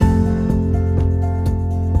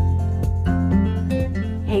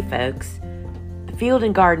folks. The Field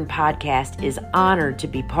and Garden Podcast is honored to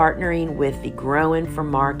be partnering with the Growing for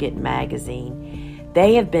Market magazine.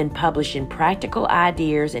 They have been publishing practical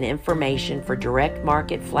ideas and information for direct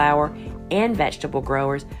market flower and vegetable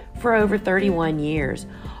growers for over 31 years.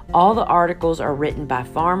 All the articles are written by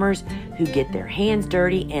farmers who get their hands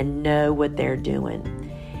dirty and know what they're doing.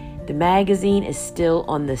 The magazine is still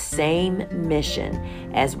on the same mission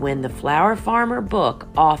as when the Flower Farmer book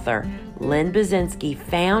author Len Basinski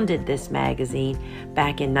founded this magazine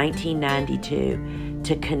back in 1992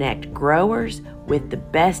 to connect growers with the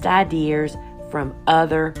best ideas from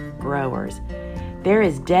other growers. There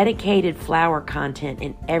is dedicated flower content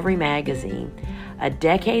in every magazine, a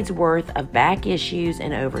decade's worth of back issues,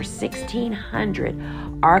 and over 1,600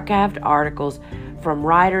 archived articles from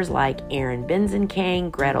writers like Aaron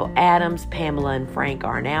Benzenkane, Gretel Adams, Pamela and Frank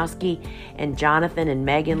Arnowski, and Jonathan and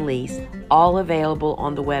Megan Lease, all available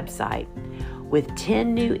on the website. With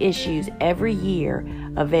 10 new issues every year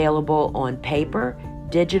available on paper,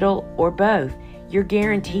 digital, or both, you're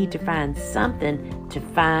guaranteed to find something to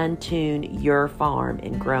fine-tune your farm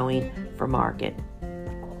in growing for market.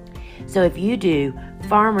 So if you do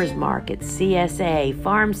farmers markets, CSA,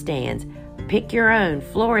 farm stands, pick your own,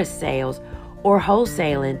 florist sales, or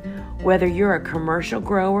wholesaling, whether you're a commercial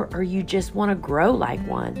grower or you just want to grow like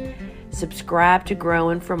one, subscribe to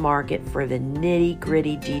Growing for Market for the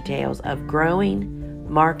nitty-gritty details of growing,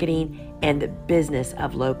 marketing, and the business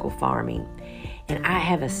of local farming. And I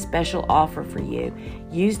have a special offer for you.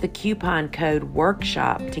 Use the coupon code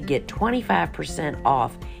WORKSHOP to get 25%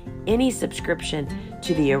 off any subscription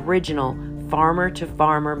to the original Farmer to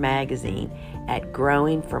Farmer magazine at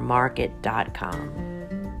growingformarket.com.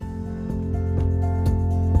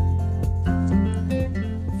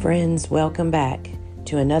 Friends, welcome back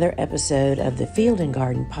to another episode of the Field and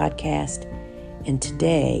Garden Podcast, and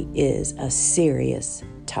today is a serious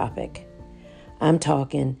topic. I'm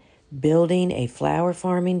talking building a flower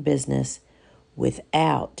farming business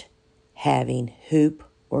without having hoop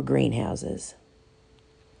or greenhouses.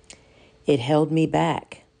 It held me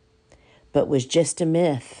back, but was just a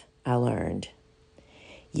myth, I learned.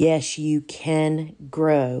 Yes, you can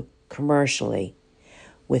grow commercially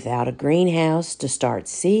without a greenhouse to start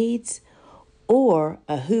seeds or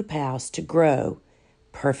a hoop house to grow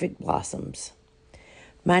perfect blossoms.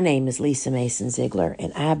 My name is Lisa Mason Ziegler,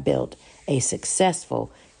 and I built a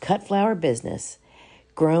successful cut flower business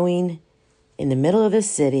growing in the middle of the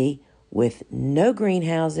city with no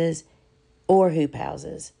greenhouses or hoop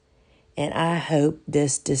houses. And I hope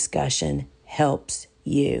this discussion helps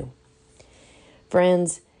you.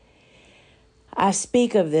 Friends, I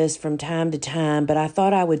speak of this from time to time, but I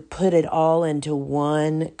thought I would put it all into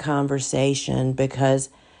one conversation because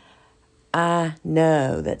I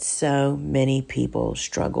know that so many people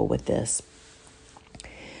struggle with this.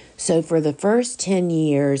 So for the first 10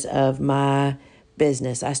 years of my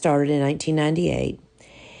business, I started in 1998.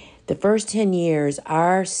 The first 10 years,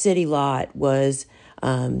 our city lot was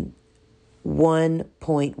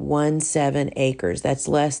 1.17 acres. That's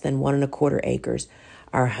less than 1.25 acres.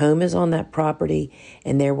 Our home is on that property,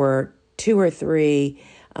 and there were 2 or 3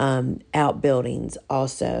 outbuildings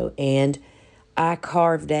also. And I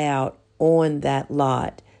carved out on that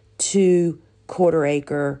lot 2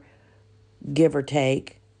 quarter-acre, give or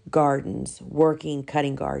take, gardens, working,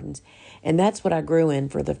 cutting gardens. And that's what I grew in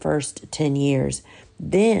for the first 10 years.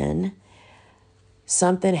 Then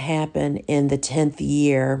something happened in the 10th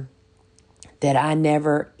year that I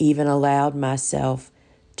never even allowed myself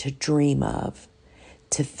to dream of,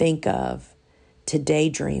 to think of, to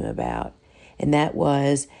daydream about. And that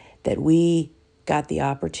was that we got the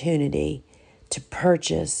opportunity to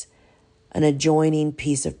purchase an adjoining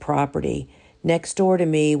piece of property. Next door to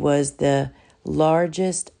me was the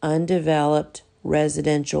largest undeveloped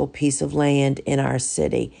residential piece of land in our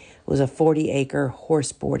city. It was a 40-acre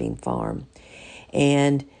horse boarding farm.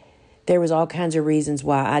 And there was all kinds of reasons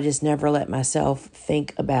why I just never let myself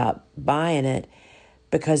think about buying it,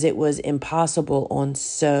 because it was impossible on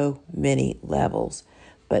so many levels.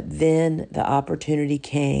 But then the opportunity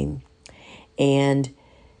came, and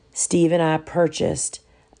Steve and I purchased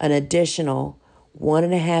an additional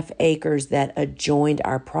 1.5 acres that adjoined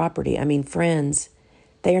our property. I mean, friends,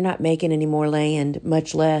 they are not making any more land,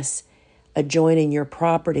 much less adjoining your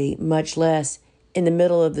property, much less in the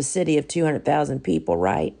middle of the city of 200,000 people,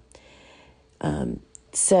 right?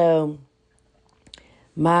 So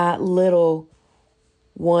my little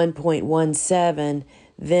 1.17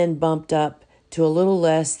 then bumped up to a little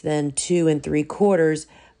less than 2 3/4.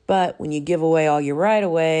 But when you give away all your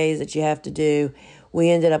right-of-ways that you have to do, we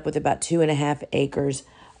ended up with about 2.5 acres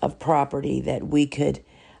of property that we could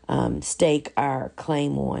stake our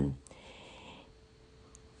claim on.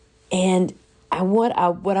 And what I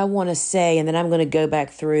want to say, and then I'm going to go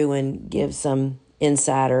back through and give some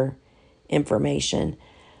insider information.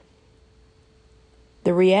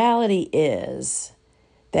 The reality is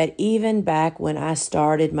that even back when I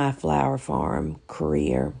started my flower farm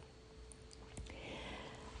career,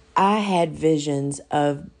 I had visions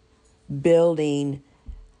of building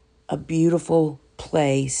a beautiful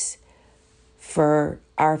place for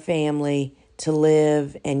our family to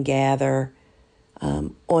live and gather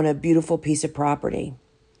on a beautiful piece of property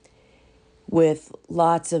with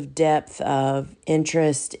lots of depth of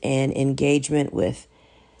interest and engagement with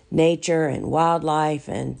nature and wildlife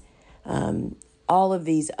and all of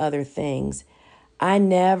these other things. I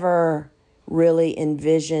never really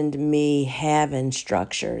envisioned me having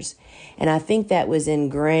structures. And I think that was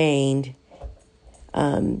ingrained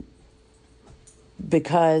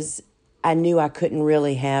because I knew I couldn't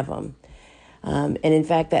really have them. And in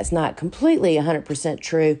fact, that's not completely 100%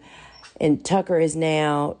 true. And Tucker is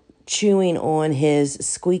now chewing on his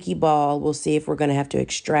squeaky ball. We'll see if we're going to have to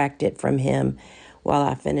extract it from him while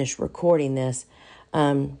I finish recording this.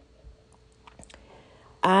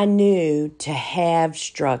 I knew to have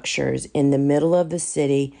structures in the middle of the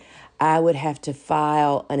city, I would have to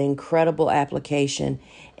file an incredible application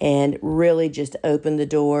and really just open the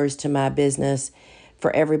doors to my business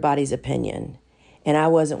for everybody's opinion. And I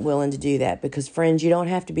wasn't willing to do that because, friends, you don't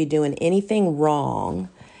have to be doing anything wrong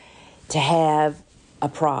to have a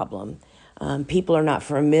problem. People are not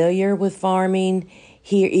familiar with farming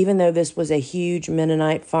here, even though this was a huge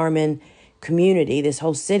Mennonite farming community, this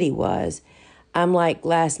whole city was. I'm like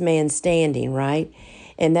last man standing, right?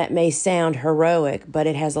 And that may sound heroic, but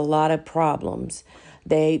it has a lot of problems.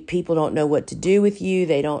 People don't know what to do with you.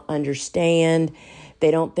 They don't understand. They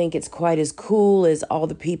don't think it's quite as cool as all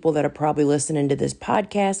the people that are probably listening to this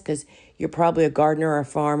podcast because you're probably a gardener or a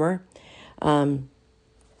farmer.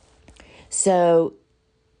 So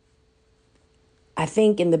I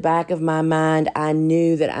think in the back of my mind, I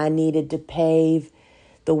knew that I needed to pave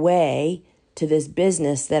the way to this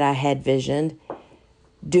business that I had visioned,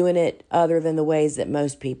 doing it other than the ways that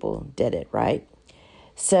most people did it, right?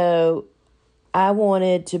 So I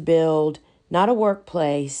wanted to build not a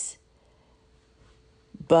workplace,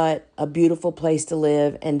 but a beautiful place to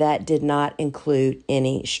live, and that did not include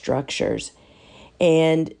any structures.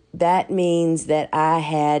 And that means that I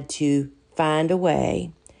had to find a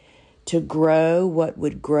way to grow what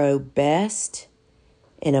would grow best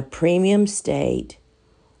in a premium state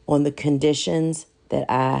on the conditions that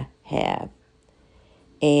I have.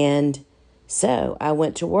 And so I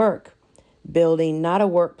went to work building not a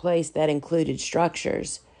workplace that included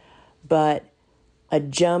structures, but a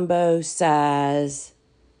jumbo size,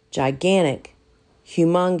 gigantic,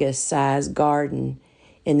 humongous size garden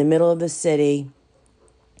in the middle of the city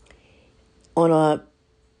on a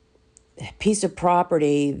piece of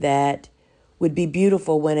property that would be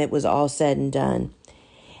beautiful when it was all said and done.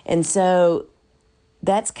 And so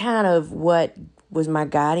that's kind of what was my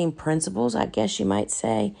guiding principles, I guess you might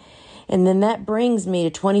say. And then that brings me to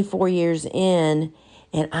 24 years in,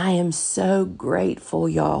 and I am so grateful,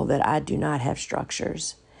 y'all, that I do not have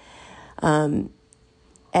structures.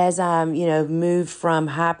 As I'm, moved from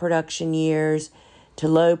high production years to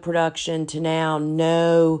low production to now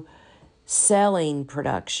no selling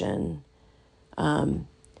production,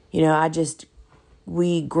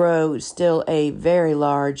 we grow still a very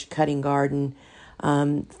large cutting garden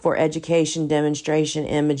for education, demonstration,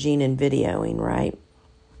 imaging, and videoing, right?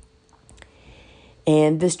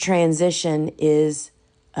 And this transition is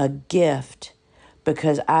a gift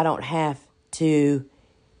because I don't have to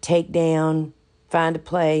take down, find a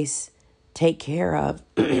place, take care of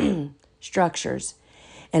structures.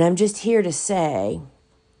 And I'm just here to say,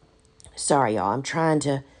 sorry, y'all, I'm trying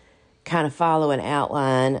to kind of follow an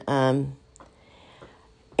outline.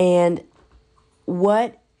 And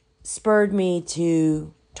what spurred me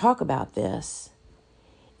to talk about this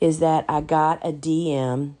is that I got a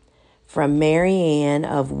DM from Marianne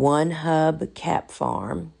of One Hub Cap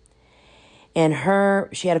Farm. And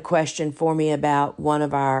she had a question for me about one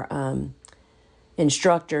of our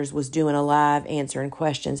instructors was doing a live answering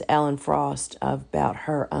questions, Ellen Frost, about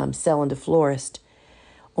her Selling to Florist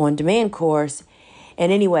on Demand course.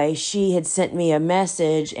 And anyway, she had sent me a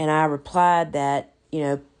message and I replied that,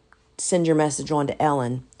 send your message on to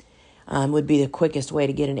Ellen would be the quickest way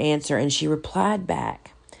to get an answer. And she replied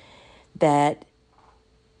back that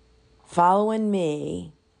following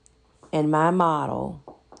me and my model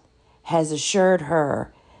has assured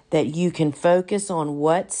her that you can focus on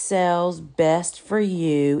what sells best for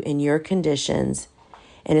you in your conditions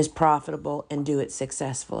and is profitable and do it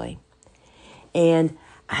successfully. And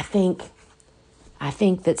I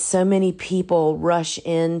think that so many people rush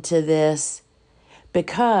into this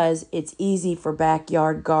because it's easy for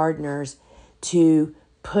backyard gardeners to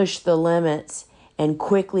push the limits and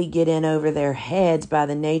quickly get in over their heads by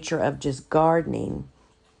the nature of just gardening.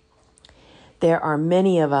 There are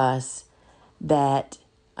many of us that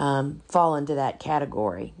fall into that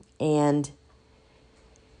category. And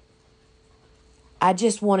I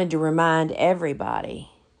just wanted to remind everybody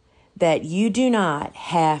that you do not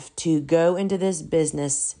have to go into this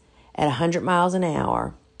business at 100 miles an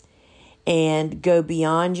hour and go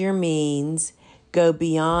beyond your means, go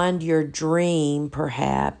beyond your dream,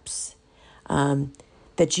 perhaps,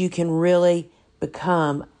 that you can really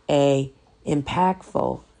become a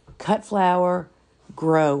impactful cut flower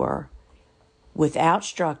grower without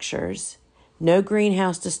structures, no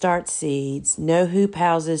greenhouse to start seeds, no hoop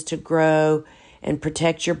houses to grow and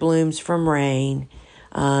protect your blooms from rain.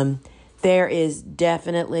 There is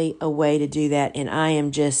definitely a way to do that, and I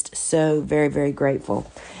am just so very, very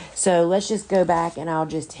grateful. So let's just go back and I'll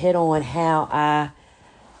just hit on how I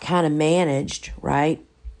kind of managed, right,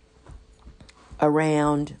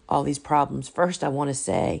 around all these problems. First, I want to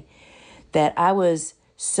say that I was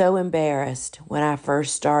so embarrassed when I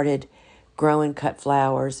first started growing cut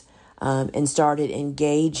flowers and started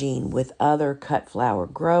engaging with other cut flower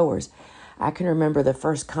growers. I can remember the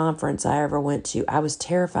first conference I ever went to. I was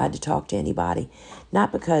terrified to talk to anybody,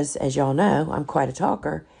 not because, as y'all know, I'm quite a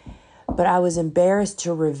talker, but I was embarrassed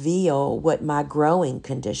to reveal what my growing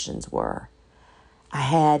conditions were. I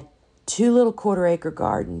had 2 little quarter-acre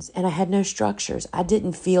gardens, and I had no structures. I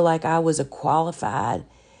didn't feel like I was a qualified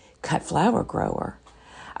cut flower grower.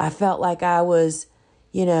 I felt like I was,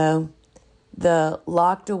 the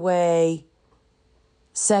locked away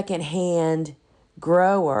secondhand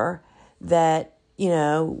grower that,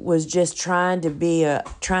 was just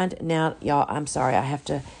now, y'all, I'm sorry, I have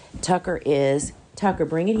to, Tucker,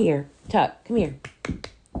 bring it here. Tuck, come here.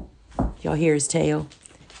 Y'all hear his tail?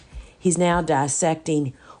 He's now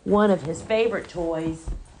dissecting one of his favorite toys.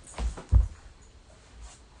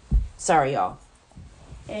 Sorry, y'all.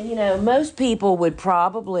 And, most people would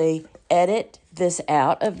probably edit this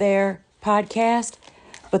out of their podcast,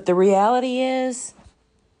 but the reality is,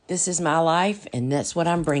 this is my life, and that's what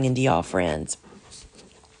I'm bringing to y'all, friends.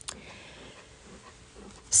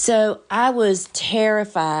 So I was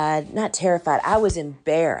I was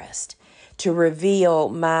embarrassed to reveal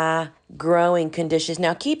my growing conditions.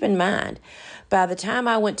 Now, keep in mind, by the time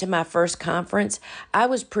I went to my first conference, I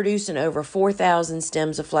was producing over 4,000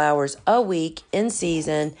 stems of flowers a week in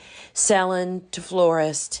season, selling to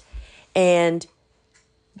florists, and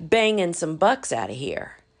banging some bucks out of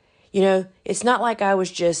here. It's not like I was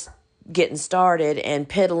just getting started and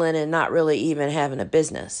piddling and not really even having a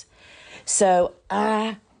business. So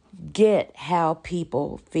I get how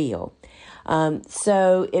people feel.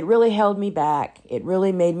 So it really held me back. It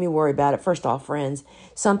really made me worry about it. First off, friends,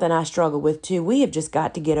 something I struggle with too. We have just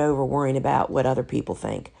got to get over worrying about what other people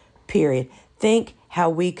think, period. Think how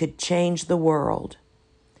we could change the world.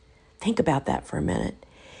 Think about that for a minute.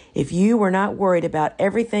 If you were not worried about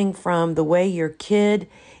everything from the way your kid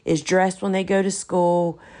is dressed when they go to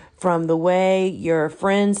school, from the way your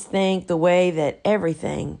friends think, the way that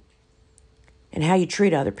everything, and how you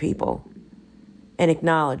treat other people and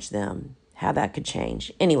acknowledge them, how that could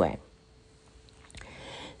change. Anyway,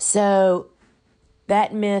 so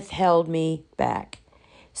that myth held me back.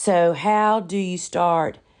 So how do you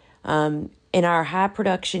start? In our high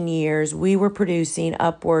production years, we were producing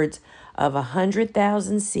upwards of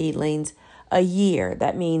 100,000 seedlings a year.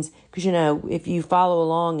 That means, because if you follow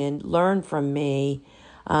along and learn from me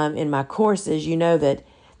in my courses, you know that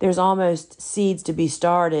there's almost seeds to be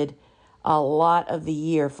started a lot of the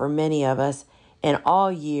year for many of us, and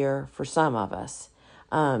all year for some of us.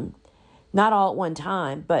 Not all at one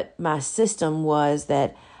time, but my system was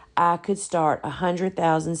that I could start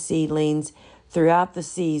 100,000 seedlings throughout the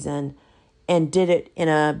season, and did it in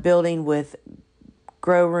a building with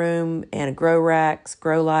grow room and grow racks,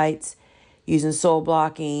 grow lights, using soil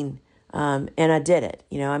blocking, and I did it.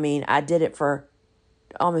 I did it for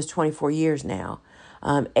almost 24 years now.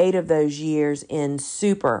 8 of those years in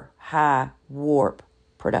super high warp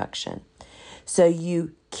production. So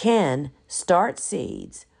you can start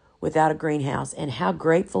seeds without a greenhouse. And how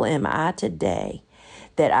grateful am I today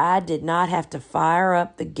that I did not have to fire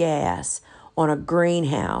up the gas on a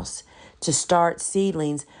greenhouse to start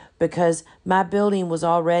seedlings, because my building was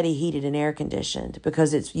already heated and air conditioned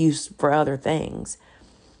because it's used for other things.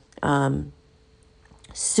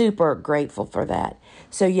 Super grateful for that.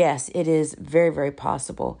 So yes, it is very, very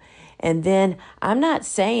possible. And then I'm not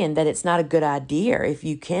saying that it's not a good idea if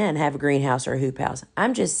you can have a greenhouse or a hoop house.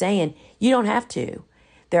 I'm just saying you don't have to.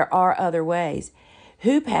 There are other ways.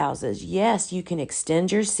 Hoop houses, yes, you can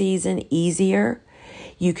extend your season easier.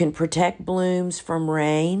 You can protect blooms from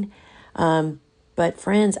rain. But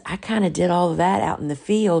friends, I kind of did all of that out in the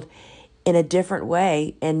field in a different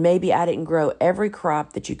way. And maybe I didn't grow every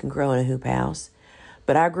crop that you can grow in a hoop house,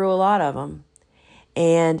 but I grew a lot of them.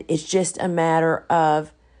 And it's just a matter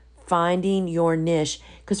of finding your niche.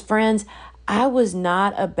 Because friends, I was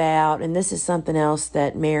not about, and this is something else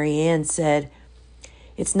that Mary Ann said,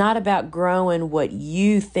 it's not about growing what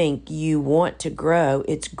you think you want to grow.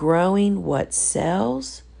 It's growing what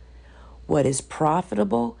sells, what is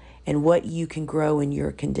profitable, and what you can grow in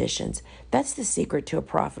your conditions. That's the secret to a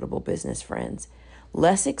profitable business, friends.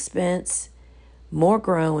 Less expense, more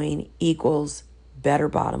growing equals better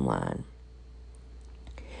bottom line.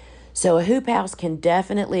 So a hoop house can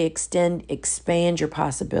definitely expand your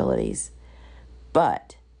possibilities,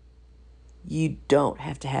 but you don't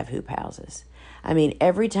have to have hoop houses. I mean,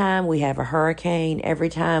 every time we have a hurricane, every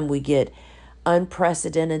time we get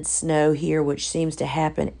unprecedented snow here, which seems to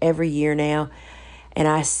happen every year now, and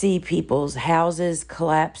I see people's houses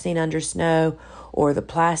collapsing under snow, or the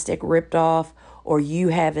plastic ripped off, or you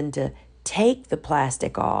having to take the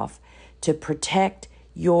plastic off to protect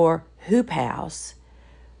your hoop house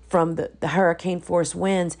from the hurricane force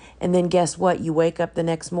winds. And then guess what? You wake up the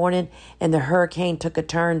next morning and the hurricane took a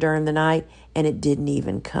turn during the night and it didn't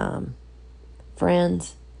even come.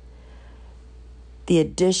 Friends, the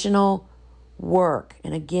additional work,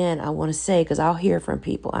 and again, I want to say, because I'll hear from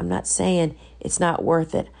people, I'm not saying it's not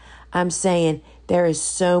worth it. I'm saying there is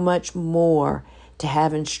so much more to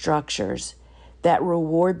having structures. That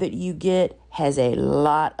reward that you get has a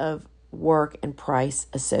lot of work and price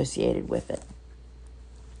associated with it.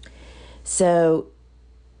 So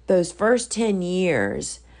those first 10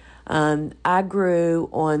 years, I grew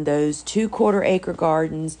on those 2/4 acre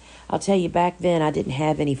gardens. I'll tell you, back then I didn't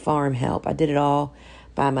have any farm help. I did it all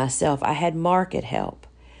by myself. I had market help.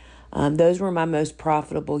 Those were my most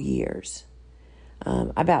profitable years.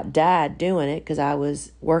 I about died doing it because I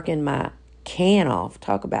was working my can off.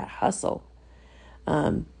 Talk about hustle.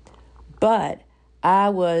 But I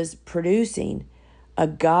was producing a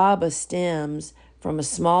gob of stems from a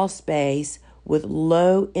small space with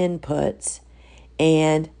low inputs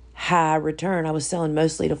and high return. I was selling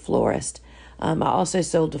mostly to florists. I also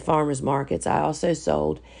sold to farmers markets. I also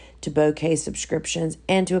sold to bouquet subscriptions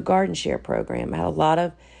and to a garden share program. I had a lot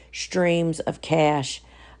of streams of cash,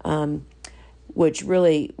 which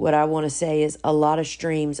really what I want to say is a lot of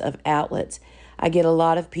streams of outlets. I get a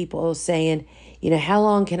lot of people saying, how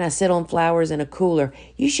long can I sit on flowers in a cooler?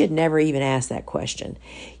 You should never even ask that question.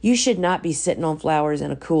 You should not be sitting on flowers in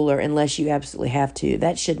a cooler unless you absolutely have to.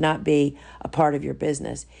 That should not be a part of your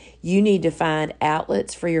business. You need to find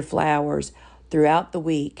outlets for your flowers throughout the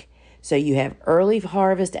week. So you have early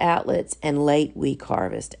harvest outlets and late week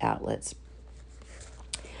harvest outlets.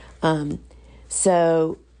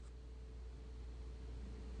 So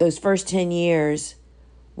those first 10 years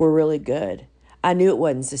were really good. I knew it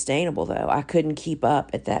wasn't sustainable, though. I couldn't keep up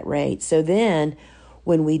at that rate. So then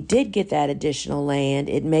when we did get that additional land,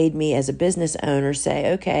 it made me as a business owner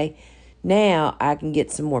say, okay, now I can get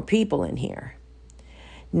some more people in here.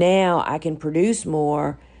 Now I can produce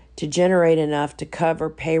more to generate enough to cover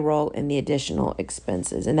payroll and the additional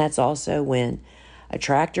expenses. And that's also when a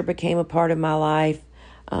tractor became a part of my life.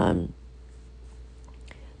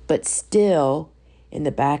 But still, in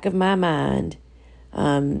the back of my mind,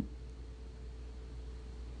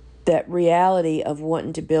 that reality of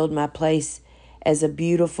wanting to build my place as a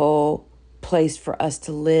beautiful place for us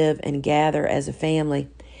to live and gather as a family.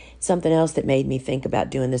 Something else that made me think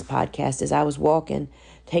about doing this podcast is I was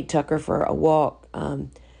take Tucker for a walk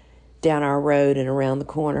down our road and around the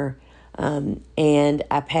corner, and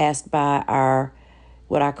I passed by our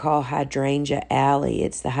what I call hydrangea alley.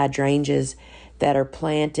 It's the hydrangeas that are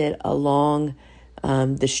planted along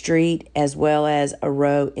the street as well as a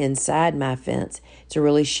row inside my fence. It's a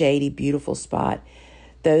really shady, beautiful spot.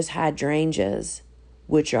 Those hydrangeas,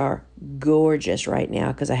 which are gorgeous right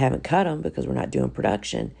now because I haven't cut them because we're not doing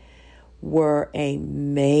production, were a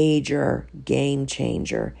major game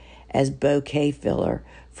changer as bouquet filler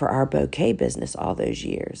for our bouquet business all those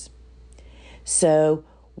years. So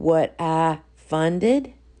what I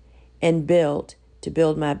funded and built to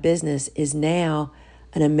build my business is now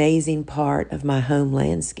an amazing part of my home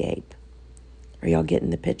landscape. Are y'all getting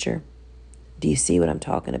the picture? Do you see what I'm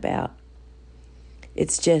talking about?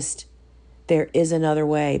 It's just, there is another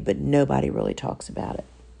way, but nobody really talks about it.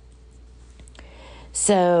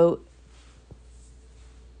 So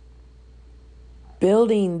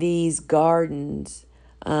building these gardens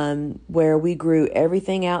where we grew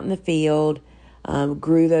everything out in the field,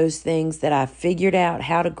 grew those things that I figured out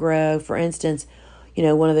how to grow. For instance,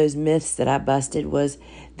 one of those myths that I busted was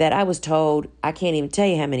that I was told, I can't even tell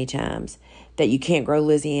you how many times, that you can't grow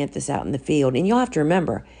lisianthus out in the field. And you'll have to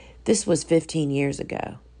remember, this was 15 years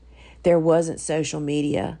ago. There wasn't social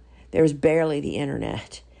media. There was barely the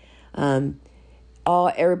internet.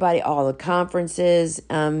 All the conferences,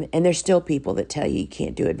 and there's still people that tell you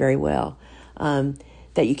can't do it very well,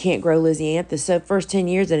 that you can't grow lisianthus. So first 10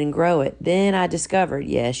 years I didn't grow it. Then I discovered,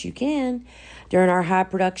 yes, you can. During our high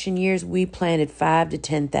production years, we planted 5,000 to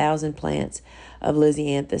 10,000 plants of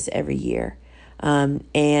lisianthus every year,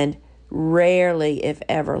 and rarely, if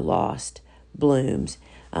ever, lost blooms.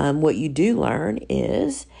 What you do learn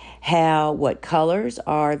is what colors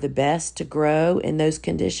are the best to grow in those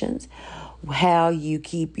conditions, how you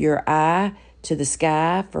keep your eye to the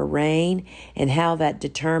sky for rain, and how that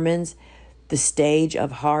determines the stage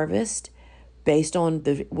of harvest based on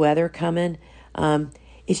the weather coming.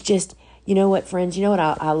 It's just, you know what, friends,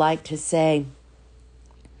 I like to say?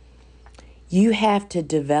 You have to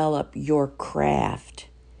develop your craft,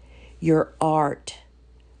 your art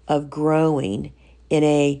of growing in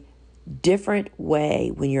a different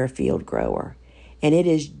way when you're a field grower. And it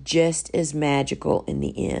is just as magical in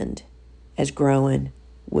the end as growing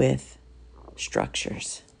with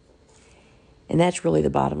structures. And that's really the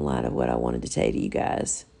bottom line of what I wanted to say to you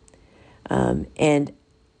guys. And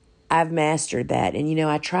I've mastered that. And,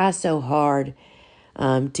 I try so hard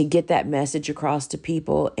to get that message across to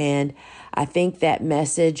people. And I think that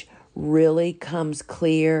message really comes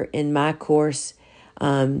clear in my course,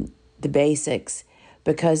 The Basics,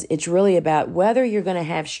 because it's really about whether you're going to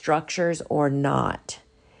have structures or not.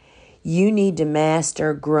 You need to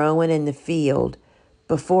master growing in the field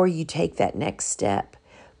before you take that next step,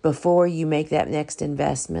 before you make that next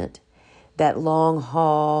investment, that long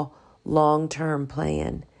haul, long-term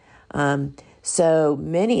plan. So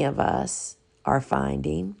many of us are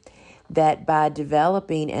finding that by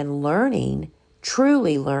developing and learning,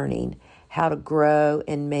 truly learning how to grow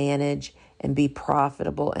and manage and be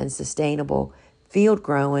profitable and sustainable field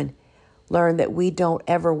growing, learn that we don't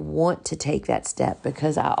ever want to take that step,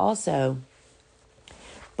 because I also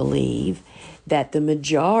believe that the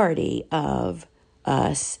majority of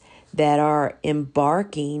us that are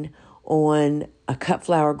embarking on a cut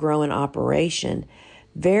flower growing operation,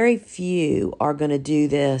 very few are going to do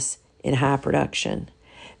this in high production.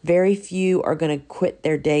 Very few are going to quit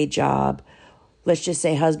their day job. Let's just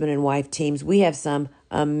say husband and wife teams. We have some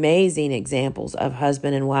amazing examples of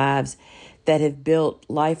husband and wives that have built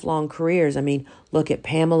lifelong careers. I mean, look at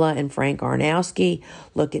Pamela and Frank Arnowski.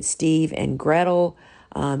 Look at Steve and Gretel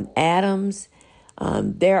Adams.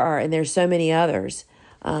 There's so many others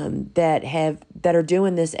that are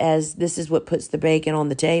doing this as this is what puts the bacon on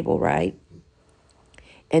the table, right?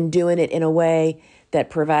 And doing it in a way that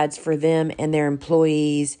provides for them and their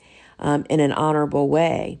employees in an honorable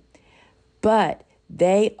way. But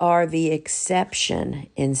they are the exception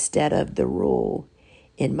instead of the rule.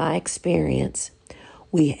 In my experience,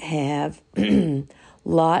 we have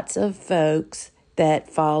lots of folks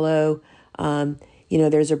that follow,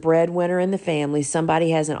 there's a breadwinner in the family.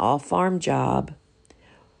 Somebody has an off-farm job.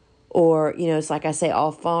 Or, it's like I say,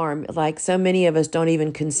 off-farm. Like so many of us don't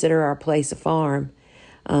even consider our place a farm.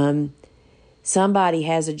 Somebody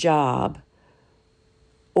has a job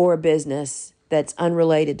or a business that's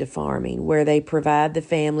unrelated to farming, where they provide the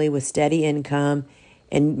family with steady income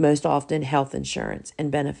and most often health insurance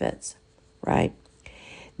and benefits, right?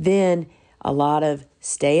 Then a lot of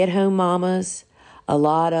stay-at-home mamas, a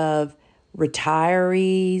lot of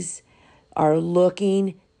retirees are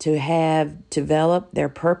looking to have developed their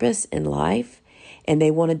purpose in life, and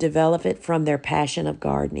they want to develop it from their passion of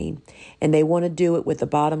gardening, and they want to do it with the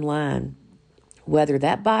bottom line. Whether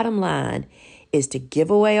that bottom line is to give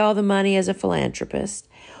away all the money as a philanthropist,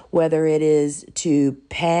 whether it is to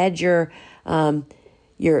pad your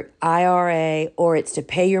IRA, or it's to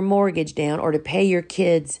pay your mortgage down, or to pay your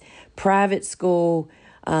kids' private school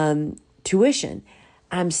tuition.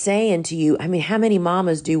 I'm saying to you, how many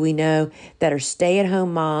mamas do we know that are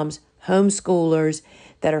stay-at-home moms, homeschoolers,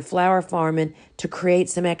 that are flower farming to create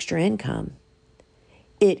some extra income?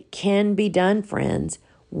 It can be done, friends,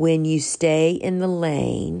 when you stay in the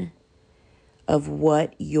lane of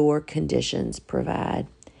what your conditions provide.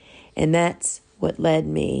 And that's what led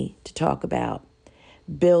me to talk about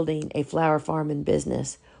building a flower farming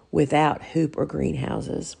business without hoop or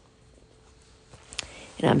greenhouses.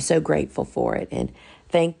 And I'm so grateful for it. And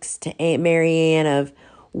thanks to Aunt Marianne of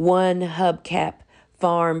One Hubcap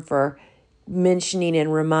Farm for mentioning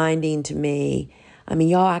and reminding to me I mean,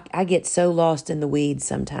 y'all, I get so lost in the weeds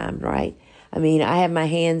sometimes, right? I mean, I have my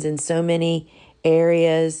hands in so many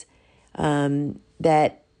areas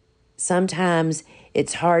that sometimes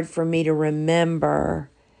it's hard for me to remember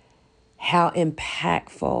how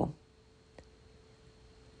impactful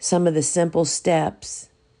some of the simple steps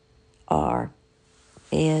are.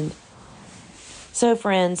 And so,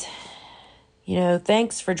 friends,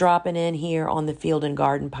 thanks for dropping in here on the Field and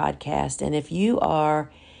Garden podcast. And if you are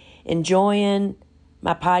enjoying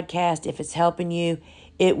my podcast, if it's helping you,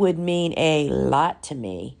 it would mean a lot to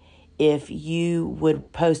me if you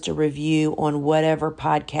would post a review on whatever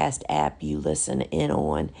podcast app you listen in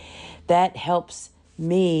on. That helps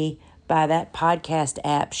me by that podcast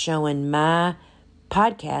app showing my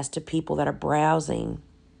podcast to people that are browsing.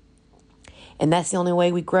 And that's the only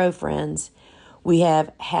way we grow, friends. We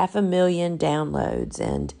have 500,000 downloads,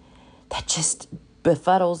 and that just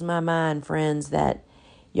befuddles my mind, friends, that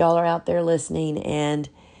y'all are out there listening, and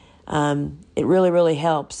it really, really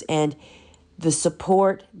helps. And the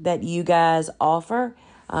support that you guys offer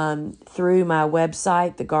through my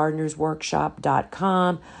website,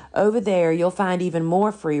 thegardenersworkshop.com, over there you'll find even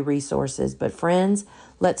more free resources. But friends,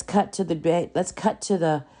 let's cut to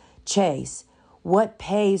the chase. What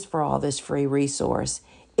pays for all this free resource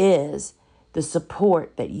is the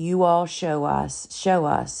support that you all show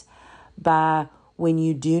us by, when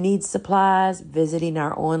you do need supplies, visiting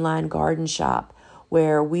our online garden shop,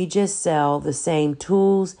 where we just sell the same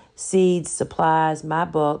tools, seeds, supplies, my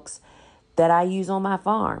books that I use on my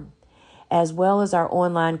farm, as well as our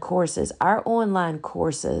online courses. Our online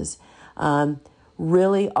courses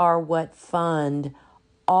really are what fund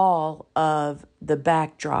all of the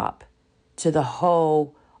backdrop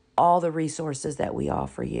to all the resources that we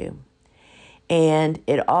offer you. And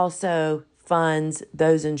it also funds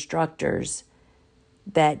those instructors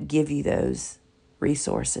that give you those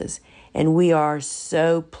resources. And we are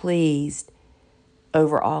so pleased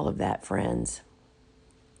over all of that, friends.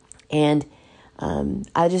 And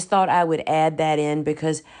I just thought I would add that in,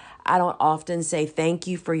 because I don't often say thank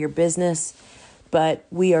you for your business, but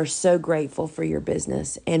we are so grateful for your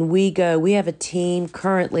business. And we have a team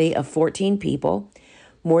currently of 14 people.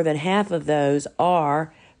 More than half of those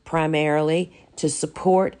are primarily to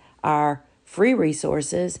support our free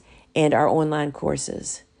resources and our online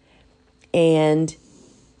courses. And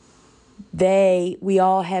we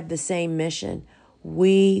all have the same mission.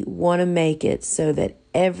 We want to make it so that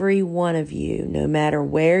every one of you, no matter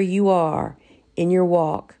where you are in your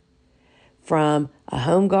walk, from a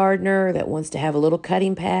home gardener that wants to have a little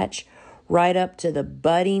cutting patch, right up to the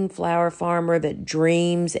budding flower farmer that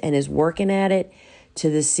dreams and is working at it, to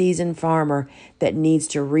the seasoned farmer that needs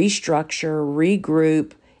to restructure,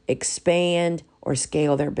 regroup, expand, or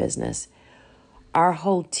scale their business. Our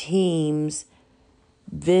whole team's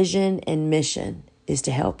vision and mission is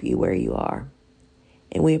to help you where you are.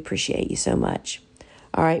 And we appreciate you so much.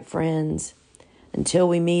 All right, friends, until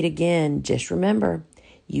we meet again, just remember,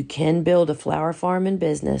 you can build a flower farm and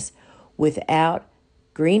business without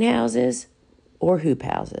greenhouses or hoop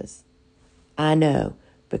houses. I know,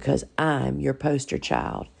 because I'm your poster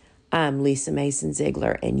child. I'm Lisa Mason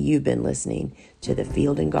Ziegler, and you've been listening to the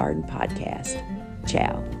Field and Garden Podcast.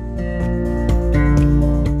 Ciao.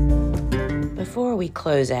 Before we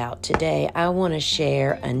close out today, I want to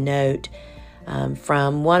share a note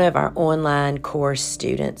from one of our online course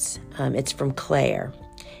students. It's from Claire,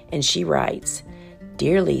 and she writes,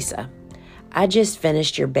 "Dear Lisa, I just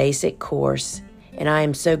finished your basic course, and I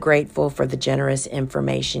am so grateful for the generous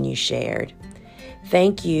information you shared.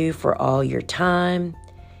 Thank you for all your time,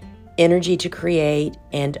 energy to create,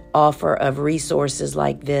 and offer of resources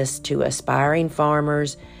like this to aspiring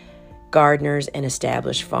farmers, gardeners, and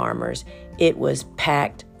established farmers. It was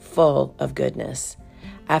packed full of goodness.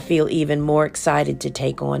 I feel even more excited to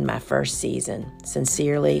take on my first season.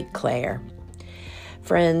 Sincerely, Claire."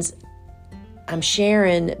 Friends, I'm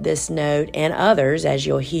sharing this note and others, as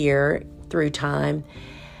you'll hear through time,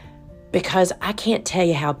 because I can't tell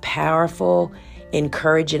you how powerful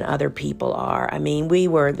encouraging other people are. I mean,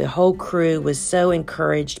 the whole crew was so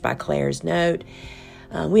encouraged by Claire's note.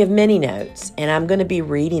 We have many notes, and I'm going to be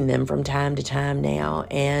reading them from time to time now.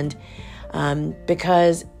 And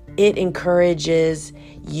because it encourages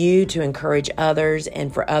you to encourage others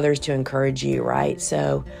and for others to encourage you, right?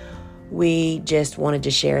 So we just wanted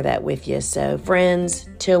to share that with you. So friends,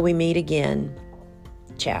 till we meet again,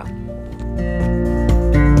 ciao.